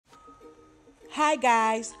Hi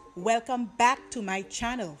guys, welcome back to my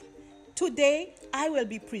channel. Today I will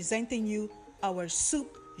be presenting you our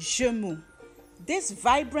soup Joumou. This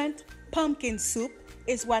vibrant pumpkin soup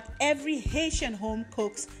is what every Haitian home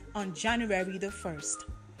cooks on January the 1st.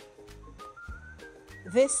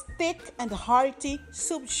 This thick and hearty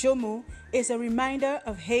soup Joumou is a reminder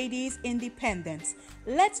of Haiti's independence.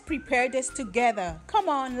 Let's prepare this together. Come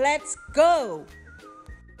on, let's go!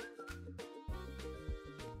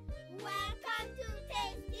 Welcome to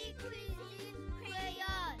Tasty Cuisine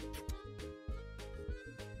Creole.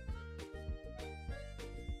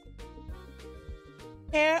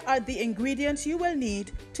 Here are the ingredients you will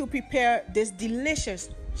need to prepare this delicious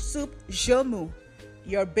soup Joumou.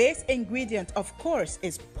 Your base ingredient, of course,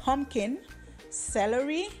 is pumpkin,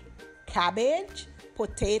 celery, cabbage,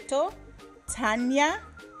 potato, tanya,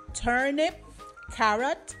 turnip,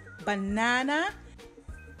 carrot, banana,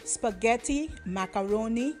 spaghetti,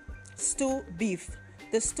 macaroni, stew beef.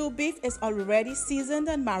 The stew beef is already seasoned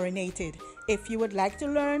and marinated. If you would like to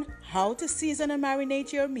learn how to season and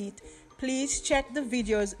marinate your meat, please check the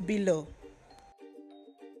videos below.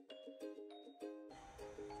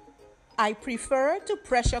 I prefer to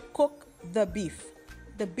pressure cook the beef.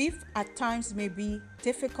 The beef at times may be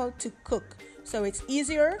difficult to cook, so it's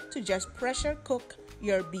easier to just pressure cook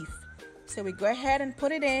your beef. So we go ahead and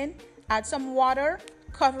put it in, add some water,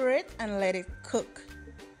 cover it, and let it cook.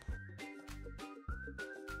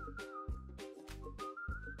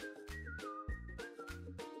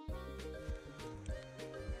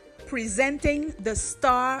 Presenting the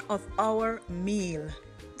star of our meal,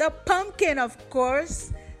 the pumpkin, of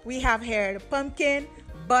course. We have here the pumpkin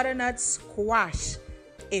butternut squash.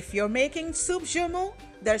 If you're making soup Joumou,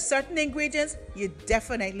 there are certain ingredients you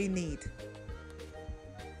definitely need.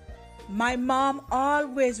 My mom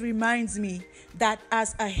always reminds me that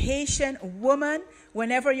as a Haitian woman,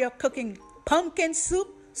 whenever you're cooking pumpkin soup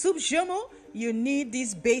Joumou, you need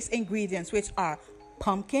these base ingredients, which are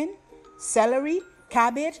pumpkin, celery,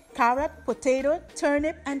 cabbage, carrot, potato,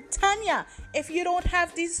 turnip, and tanya. If you don't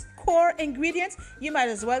have these core ingredients, you might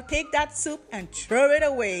as well take that soup and throw it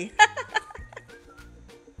away.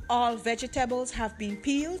 All vegetables have been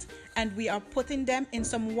peeled and we are putting them in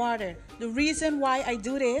some water. The reason why I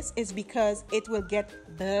do this is because it will get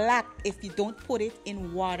black if you don't put it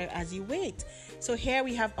in water as you wait. So here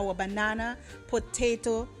we have our banana,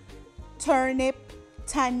 potato, turnip,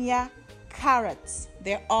 tanya, carrots.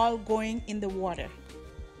 They're all going in the water.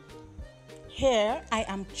 Here I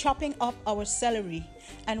am chopping up our celery,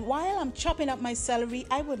 and while I'm chopping up my celery,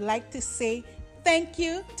 I would like to say thank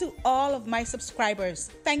you to all of my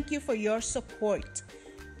subscribers. Thank you for your support.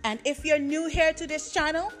 And if you're new here to this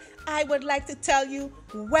channel, I would like to tell you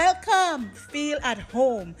welcome. Feel at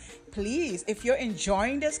home. Please, if you're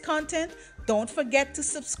enjoying this content, don't forget to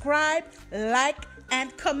subscribe, like,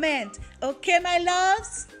 and comment. Okay, my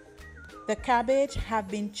loves? The cabbage have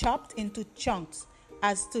been chopped into chunks,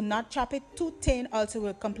 as to not chop it too thin, also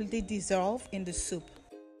will completely dissolve in the soup.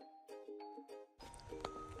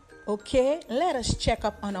 Okay, let us check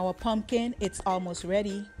up on our pumpkin. It's almost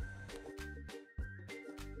ready.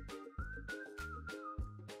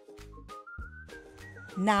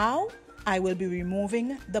 Now I will be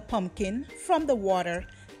removing the pumpkin from the water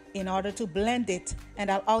in order to blend it, and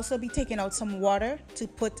I'll also be taking out some water to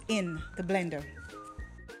put in the blender.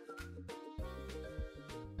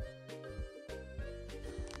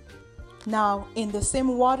 Now, in the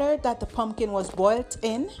same water that the pumpkin was boiled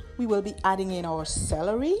in, we will be adding in our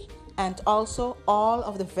celery and also all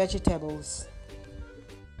of the vegetables.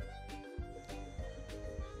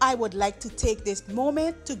 I would like to take this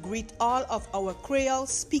moment to greet all of our Creole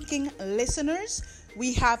speaking listeners.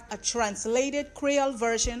 We have a translated Creole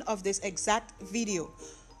version of this exact video.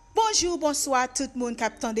 Bonjour, bonsoir tout moun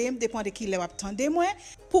kap tande m, depan de ki le wap tande mwen.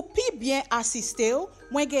 Pou pi bien asiste ou,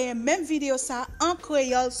 mwen genye même vidéo sa en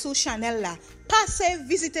créole sou channel la. Passe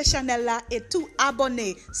visite channel la et tout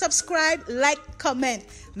abonne. Subscribe, like, comment.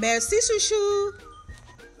 Merci chouchou.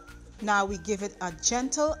 Now we give it a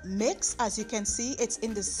gentle mix. As you can see, it's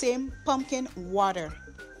in the same pumpkin water.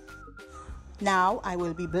 Now I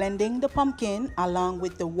will be blending the pumpkin along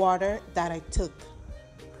with the water that I took.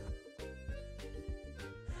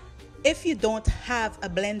 If you don't have a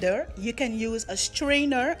blender, you can use a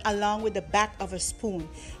strainer along with the back of a spoon.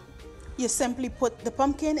 You simply put the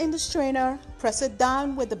pumpkin in the strainer, press it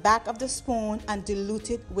down with the back of the spoon, and dilute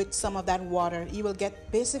it with some of that water. You will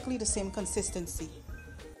get basically the same consistency.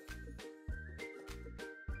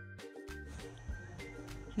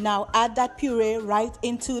 Now add that puree right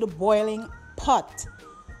into the boiling pot.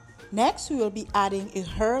 Next, we will be adding a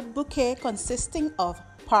herb bouquet consisting of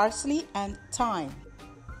parsley and thyme.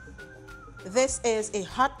 This is a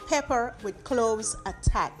hot pepper with cloves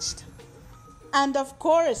attached. And of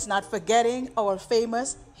course, not forgetting our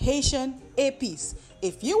famous Haitian épices.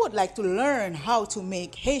 If you would like to learn how to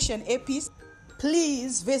make Haitian épices,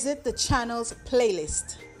 please visit the channel's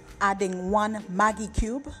playlist. Adding 1 Maggi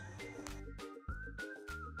cube.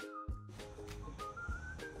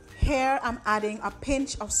 Here I'm adding a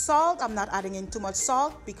pinch of salt. I'm not adding in too much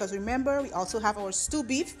salt because remember we also have our stew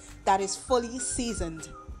beef that is fully seasoned.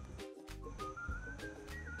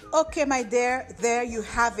 Okay, my dear, there you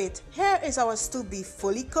have it. Here is our stew beef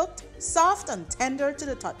fully cooked, soft and tender to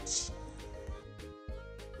the touch.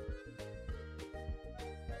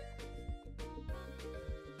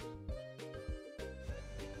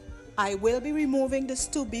 I will be removing the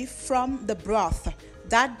stew beef from the broth.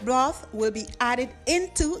 That broth will be added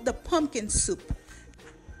into the pumpkin soup.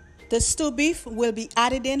 The stew beef will be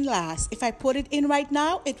added in last. If I put it in right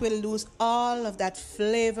now, it will lose all of that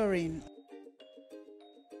flavoring.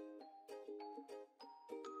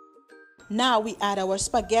 Now we add our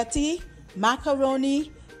spaghetti,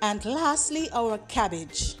 macaroni, and lastly our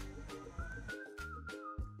cabbage.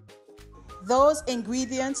 Those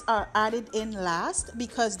ingredients are added in last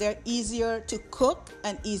because they're easier to cook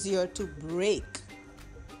and easier to break.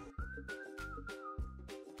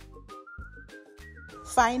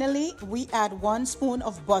 Finally, we add 1 spoon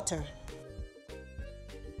of butter.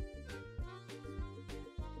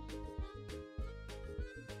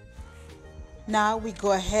 Now we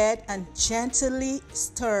go ahead and gently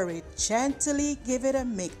stir it, gently give it a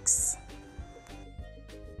mix.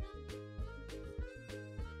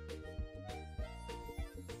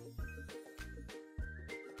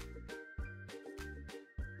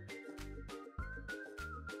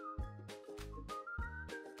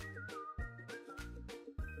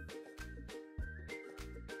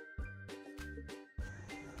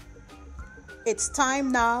 It's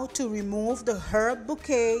time now to remove the herb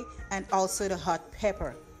bouquet and also the hot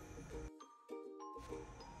pepper.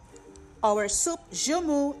 Our soup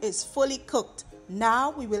joumou is fully cooked.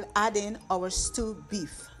 Now we will add in our stewed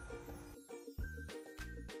beef.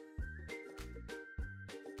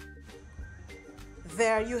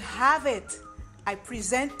 There you have it. I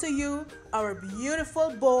present to you our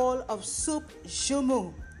beautiful bowl of soup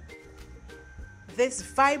joumou. This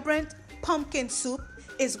vibrant pumpkin soup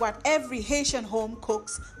is what every Haitian home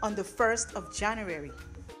cooks on the 1st of January.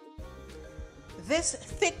 This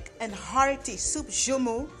thick and hearty soup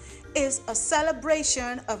joumou is a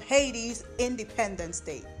celebration of Haiti's Independence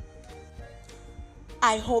Day.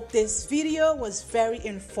 I hope this video was very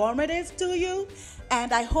informative to you,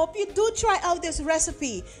 and I hope you do try out this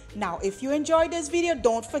recipe. Now, if you enjoyed this video,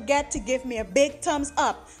 don't forget to give me a big thumbs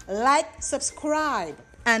up, like, subscribe,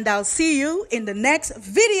 and I'll see you in the next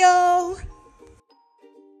video.